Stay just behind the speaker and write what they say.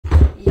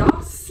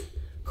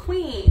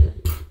queen.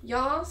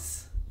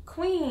 Yas,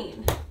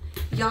 queen.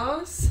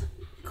 Yas,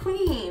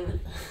 queen.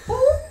 Ooh,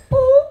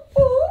 ooh,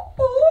 ooh,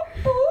 ooh,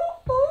 ooh,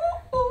 ooh,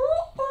 ooh,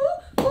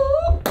 ooh,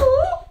 ooh,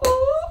 ooh,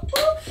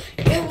 ooh.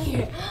 Come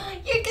here.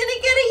 You're gonna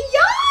get a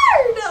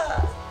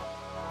yard.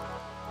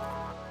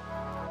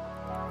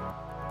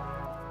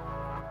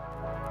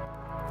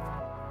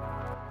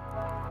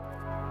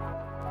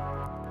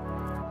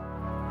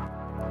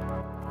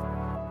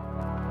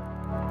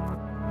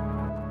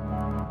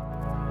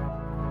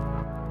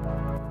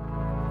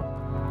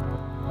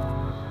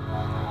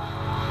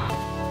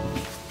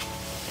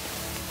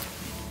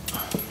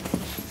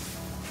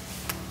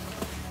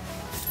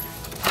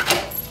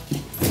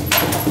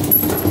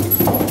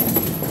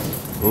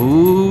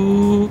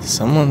 Ooh,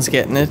 someone's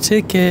getting a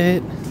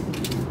ticket.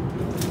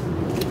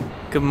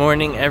 Good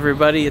morning,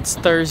 everybody. It's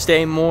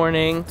Thursday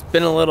morning. It's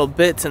been a little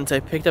bit since I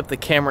picked up the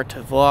camera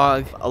to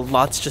vlog. A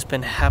lot's just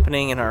been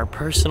happening in our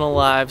personal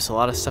lives, a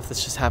lot of stuff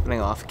that's just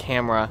happening off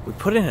camera. We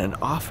put in an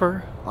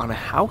offer on a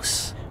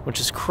house, which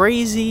is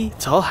crazy.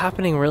 It's all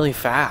happening really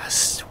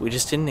fast. We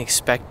just didn't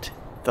expect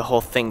the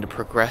whole thing to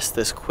progress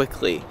this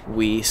quickly.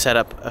 We set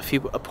up a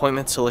few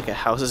appointments to look at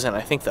houses, and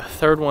I think the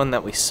third one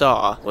that we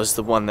saw was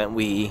the one that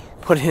we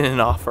put in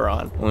an offer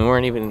on. We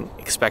weren't even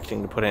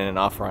expecting to put in an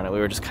offer on it. We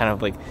were just kind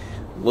of like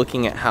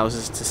looking at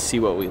houses to see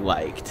what we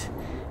liked,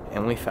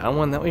 and we found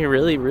one that we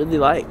really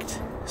liked.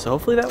 So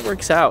hopefully that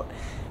works out,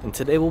 and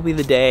today will be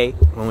the day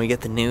when we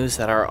get the news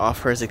that our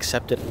offer is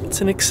accepted.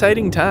 It's an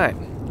exciting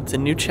time. It's a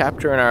new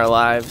chapter in our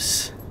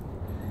lives,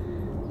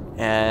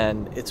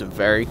 and it's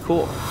very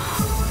cool.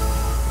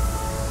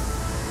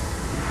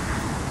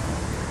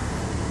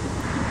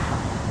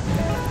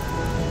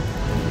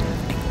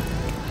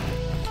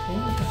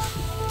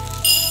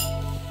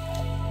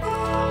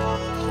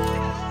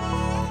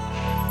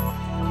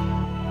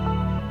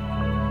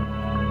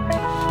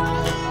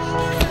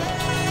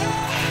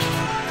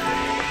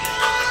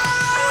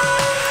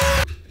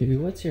 Baby,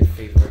 what's your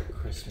favorite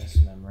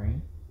Christmas memory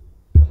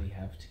that we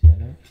have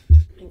together? Oh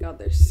my god,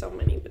 there's so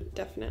many, but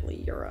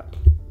definitely Europe.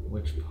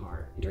 Which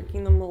part?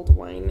 Drinking the mulled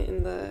wine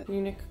in the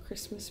Munich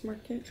Christmas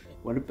market.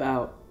 What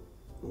about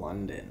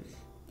London?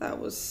 That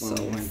was When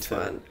so we went to-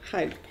 fun.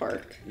 Hyde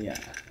Park. Yeah.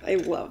 I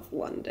love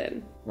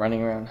London.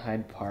 Running around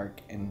Hyde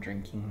Park and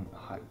drinking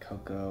hot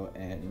cocoa,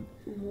 and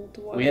Mulled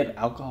wine. we had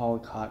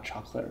alcoholic hot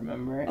chocolate,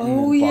 remember? And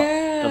Oh,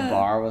 yeah. The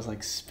bar was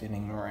like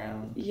spinning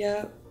around.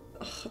 Yeah.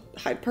 Ugh,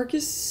 Hyde Park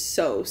is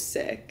so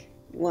sick.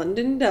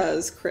 London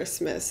does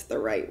Christmas the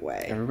right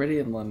way. Everybody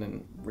in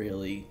London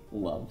really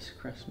loves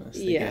Christmas.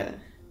 They Yeah. get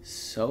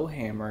so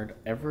hammered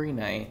every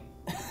night.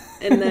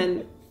 And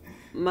then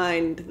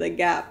mind the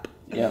gap.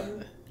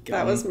 Yep.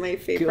 That was my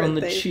favorite Get on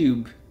the thing.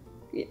 tube.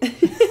 Yeah.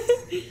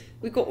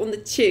 We got on the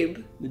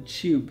tube. The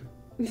tube.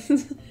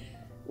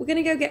 We're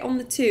gonna go get on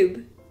the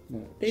tube.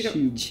 No, They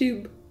don't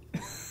tube.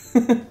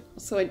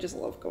 So I just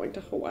love going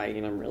to Hawaii,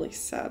 and I'm really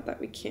sad that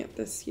we can't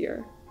this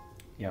year.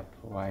 Yep,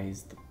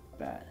 Hawaii's the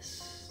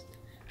best.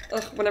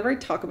 Ugh, whenever I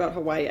talk about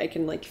Hawaii, I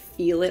can like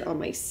feel it on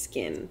my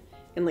skin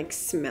and like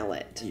smell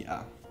it.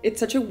 Yeah. It's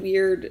such a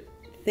weird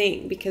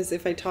thing because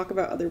if I talk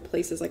about other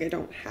places, like I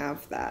don't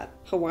have that.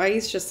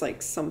 Hawaii's just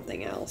like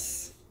something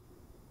else.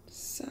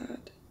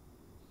 Sad.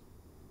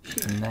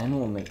 And then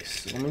we'll make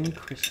so many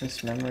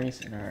Christmas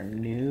memories in our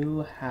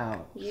new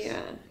house.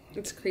 Yeah,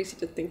 it's crazy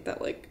to think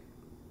that like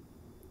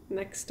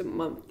next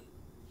month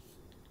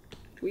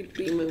we'd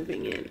be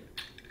moving in.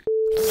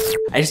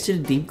 I just did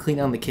a deep clean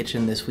on the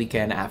kitchen this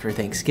weekend after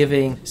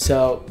Thanksgiving,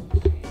 so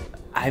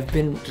I've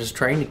been just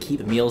trying to keep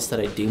the meals that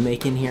I do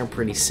make in here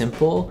pretty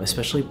simple,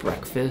 especially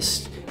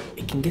breakfast.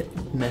 It can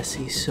get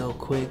messy so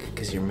quick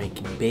because you're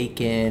making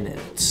bacon and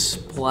it's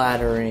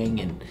splattering,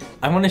 and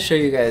I want to show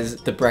you guys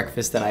the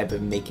breakfast that I've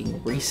been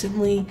making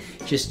recently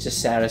just to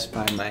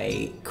satisfy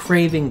my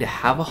craving to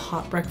have a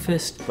hot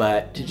breakfast,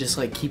 but to just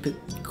like keep it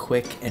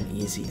quick and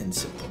easy and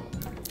simple.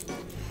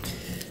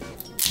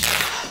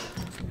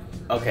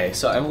 Okay,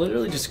 so I'm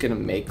literally just gonna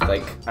make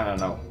like, I don't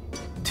know,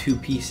 2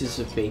 pieces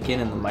of bacon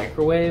in the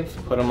microwave,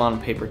 put them on a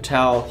paper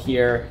towel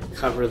here,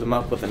 cover them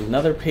up with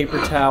another paper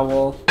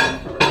towel.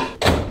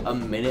 A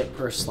minute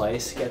per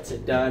slice gets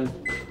it done.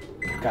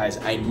 Guys,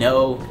 I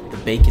know the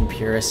bacon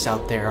purists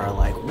out there are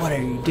like, what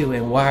are you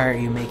doing? Why are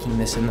you making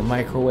this in the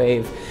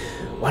microwave?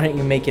 Why don't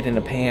you make it in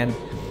a pan?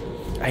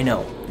 I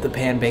know, the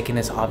pan bacon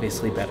is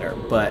obviously better,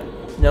 but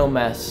no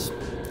mess,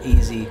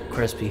 easy,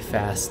 crispy,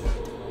 fast,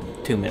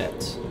 2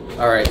 minutes.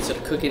 All right, so to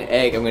cook an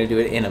egg, I'm gonna do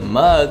it in a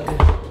mug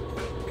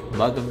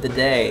of the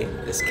day,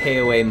 this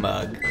KOA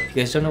mug. If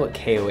you guys don't know what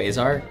KOAs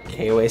are,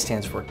 KOA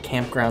stands for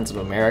Kampgrounds of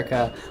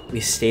America. We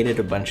stayed at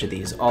a bunch of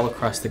these all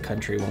across the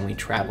country when we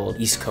traveled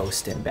East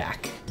Coast and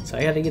back. So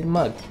I gotta get a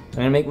mug. I'm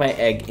gonna make my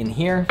egg in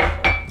here.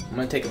 I'm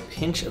gonna take a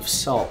pinch of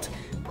salt,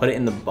 put it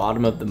in the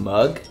bottom of the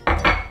mug.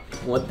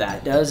 What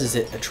that does is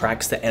it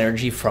attracts the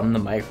energy from the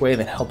microwave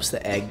and helps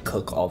the egg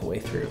cook all the way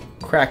through.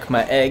 Crack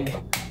my egg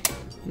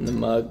in the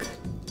mug.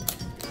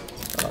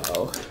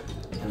 Uh-oh.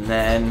 And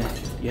then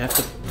you have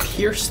to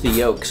pierce the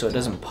yolk so it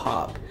doesn't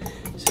pop.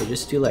 So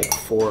just do like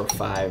 4 or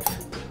 5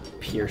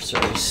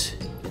 piercers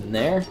in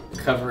there.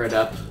 Cover it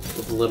up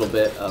with a little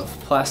bit of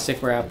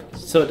plastic wrap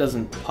so it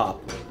doesn't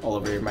pop all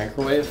over your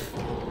microwave.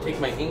 Take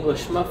my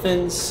English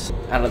muffins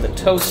out of the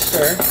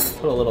toaster,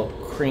 put a little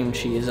cream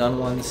cheese on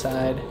one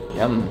side.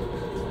 Yum.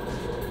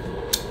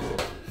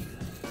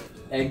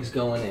 Eggs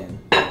going in.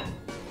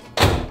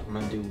 I'm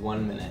gonna do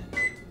 1 minute.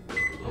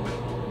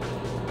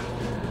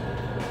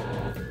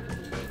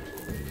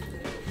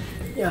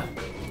 Yeah,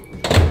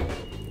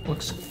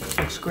 looks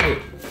great.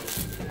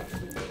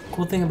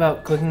 Cool thing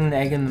about cooking an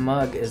egg in the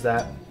mug is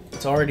that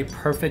it's already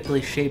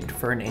perfectly shaped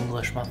for an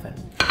English muffin.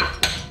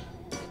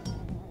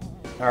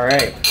 All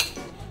right,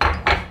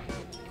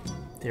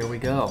 there we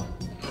go.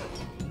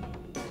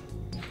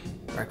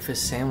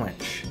 Breakfast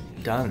sandwich,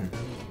 done.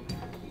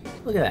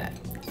 Look at that,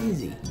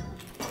 easy.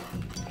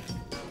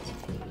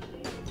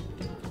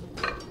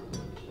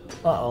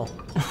 Uh-oh.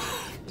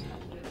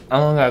 I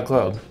don't got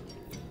close.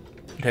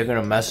 Taking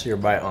a mess of your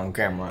bite on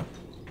camera.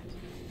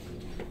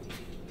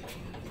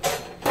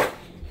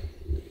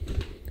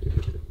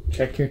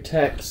 Check your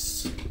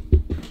texts.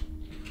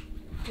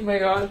 Oh my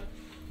god.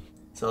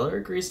 Seller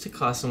agrees to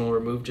cost and will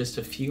remove just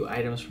a few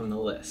items from the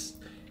list.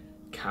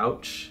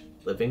 Couch,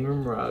 living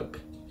room rug,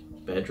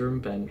 bedroom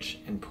bench,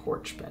 and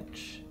porch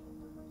bench.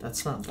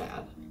 That's not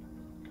bad.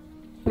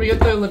 We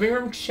get the living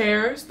room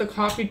chairs, the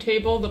coffee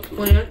table, the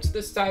plants,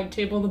 the side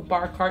table, the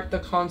bar cart, the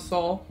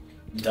console.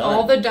 Done.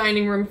 All the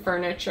dining room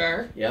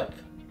furniture. Yep,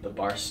 the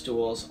bar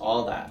stools,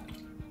 all that.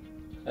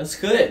 That's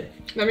good.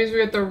 That means we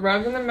get the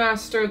rug and the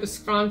master, the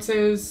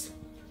sconces,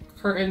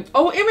 curtains.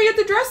 Oh, and we get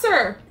the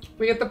dresser.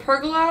 We get the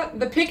pergola,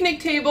 the picnic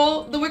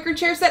table, the wicker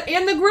chair set,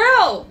 and the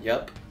grill.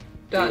 Yep.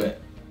 Done. Do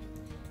it.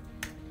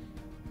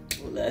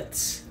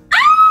 Let's. Ah!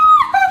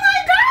 Oh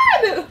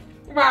my god!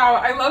 Wow,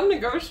 I love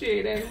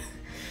negotiating.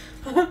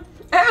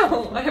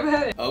 Ow, I have a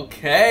headache.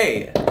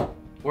 Okay.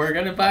 We're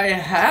gonna buy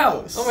a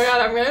house. Oh my god,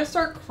 I'm gonna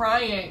start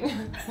crying.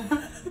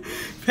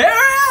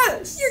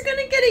 Paris! You're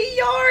gonna get a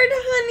yard,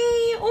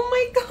 honey. Oh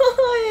my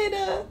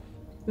god.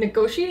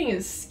 Negotiating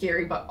is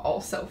scary, but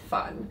also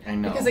fun. I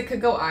know. Because it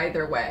could go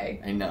either way.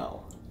 I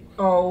know.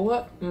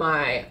 Oh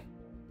my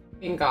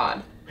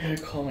god. I'm gonna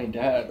call my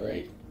dad,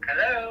 right?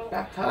 Hello.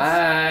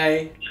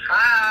 Hi.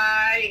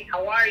 Hi.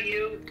 How are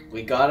you?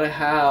 We got a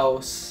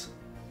house.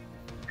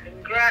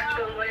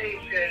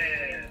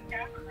 Congratulations.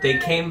 They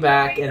came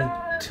back and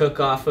took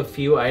off a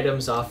few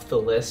items off the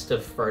list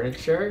of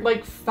furniture.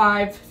 Like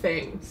 5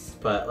 things.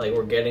 But like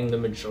we're getting the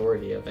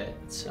majority of it,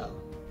 so.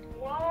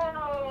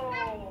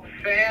 Whoa.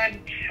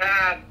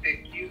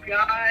 Fantastic. You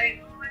guys.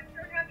 Oh,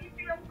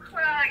 I'm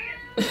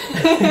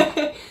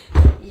crying.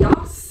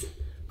 Yas,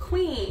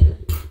 queen.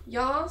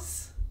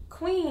 Yas,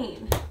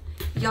 queen.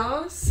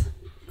 Yas,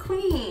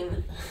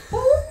 queen. Ooh,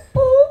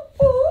 ooh,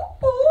 ooh,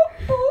 ooh,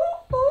 ooh, ooh,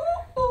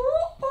 ooh, ooh,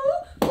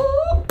 ooh,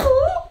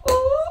 ooh,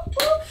 ooh.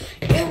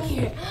 Come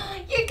here.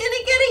 You're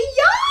gonna get a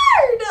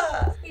yard.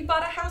 We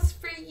bought a house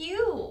for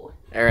you.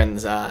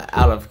 Erin's out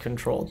of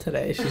control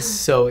today. She's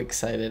so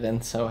excited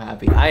and so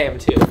happy. I am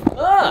too.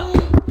 Ah!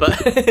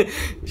 But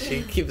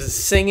she keeps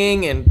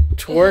singing and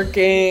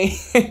twerking.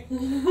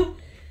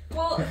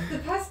 Well, the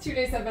past 2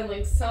 days have been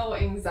like so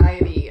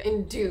anxiety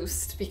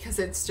induced because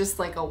it's just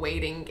like a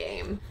waiting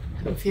game.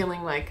 I'm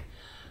feeling like,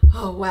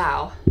 oh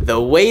wow. The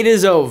wait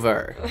is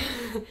over.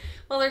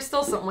 Well, there's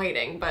still some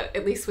waiting, but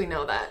at least we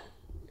know that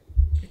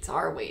it's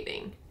our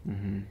waiting.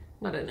 Mm-hmm.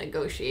 Not a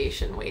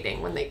negotiation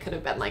waiting when they could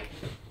have been like,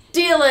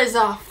 deal is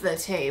off the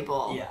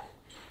table. Yeah.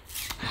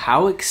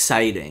 How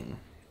exciting.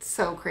 It's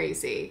so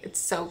crazy. It's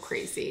so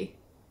crazy.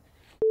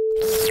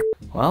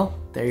 Well,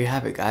 there you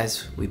have it,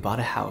 guys. We bought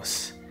a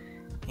house.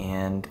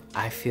 And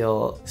I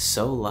feel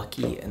so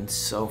lucky and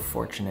so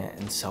fortunate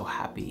and so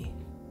happy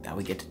that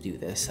we get to do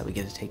this, that we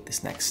get to take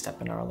this next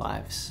step in our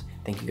lives.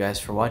 Thank you guys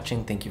for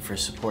watching. Thank you for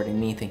supporting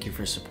me. Thank you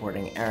for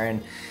supporting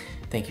Erin.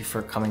 Thank you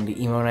for coming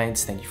to Emo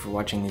Nights. Thank you for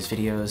watching these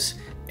videos.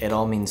 It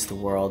all means the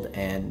world,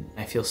 and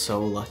I feel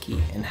so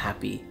lucky and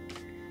happy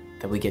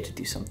that we get to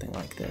do something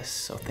like this.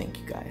 So thank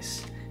you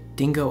guys.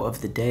 Dingo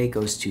of the day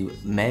goes to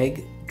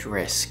Meg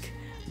Drisk.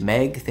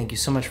 Meg, thank you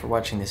so much for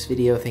watching this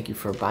video. Thank you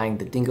for buying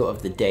the Dingo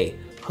of the Day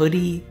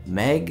hoodie.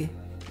 Meg,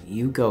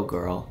 you go,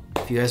 girl.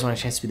 If you guys want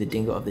a chance to be the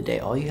Dingo of the Day,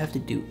 all you have to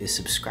do is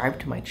subscribe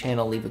to my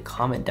channel, leave a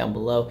comment down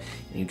below,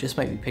 and you just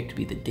might be picked to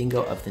be the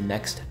Dingo of the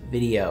next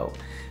video.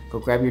 Go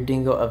grab your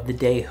Dingo of the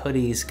Day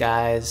hoodies,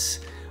 guys.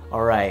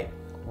 All right,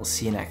 we'll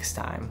see you next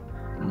time.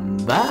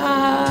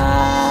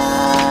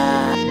 Bye!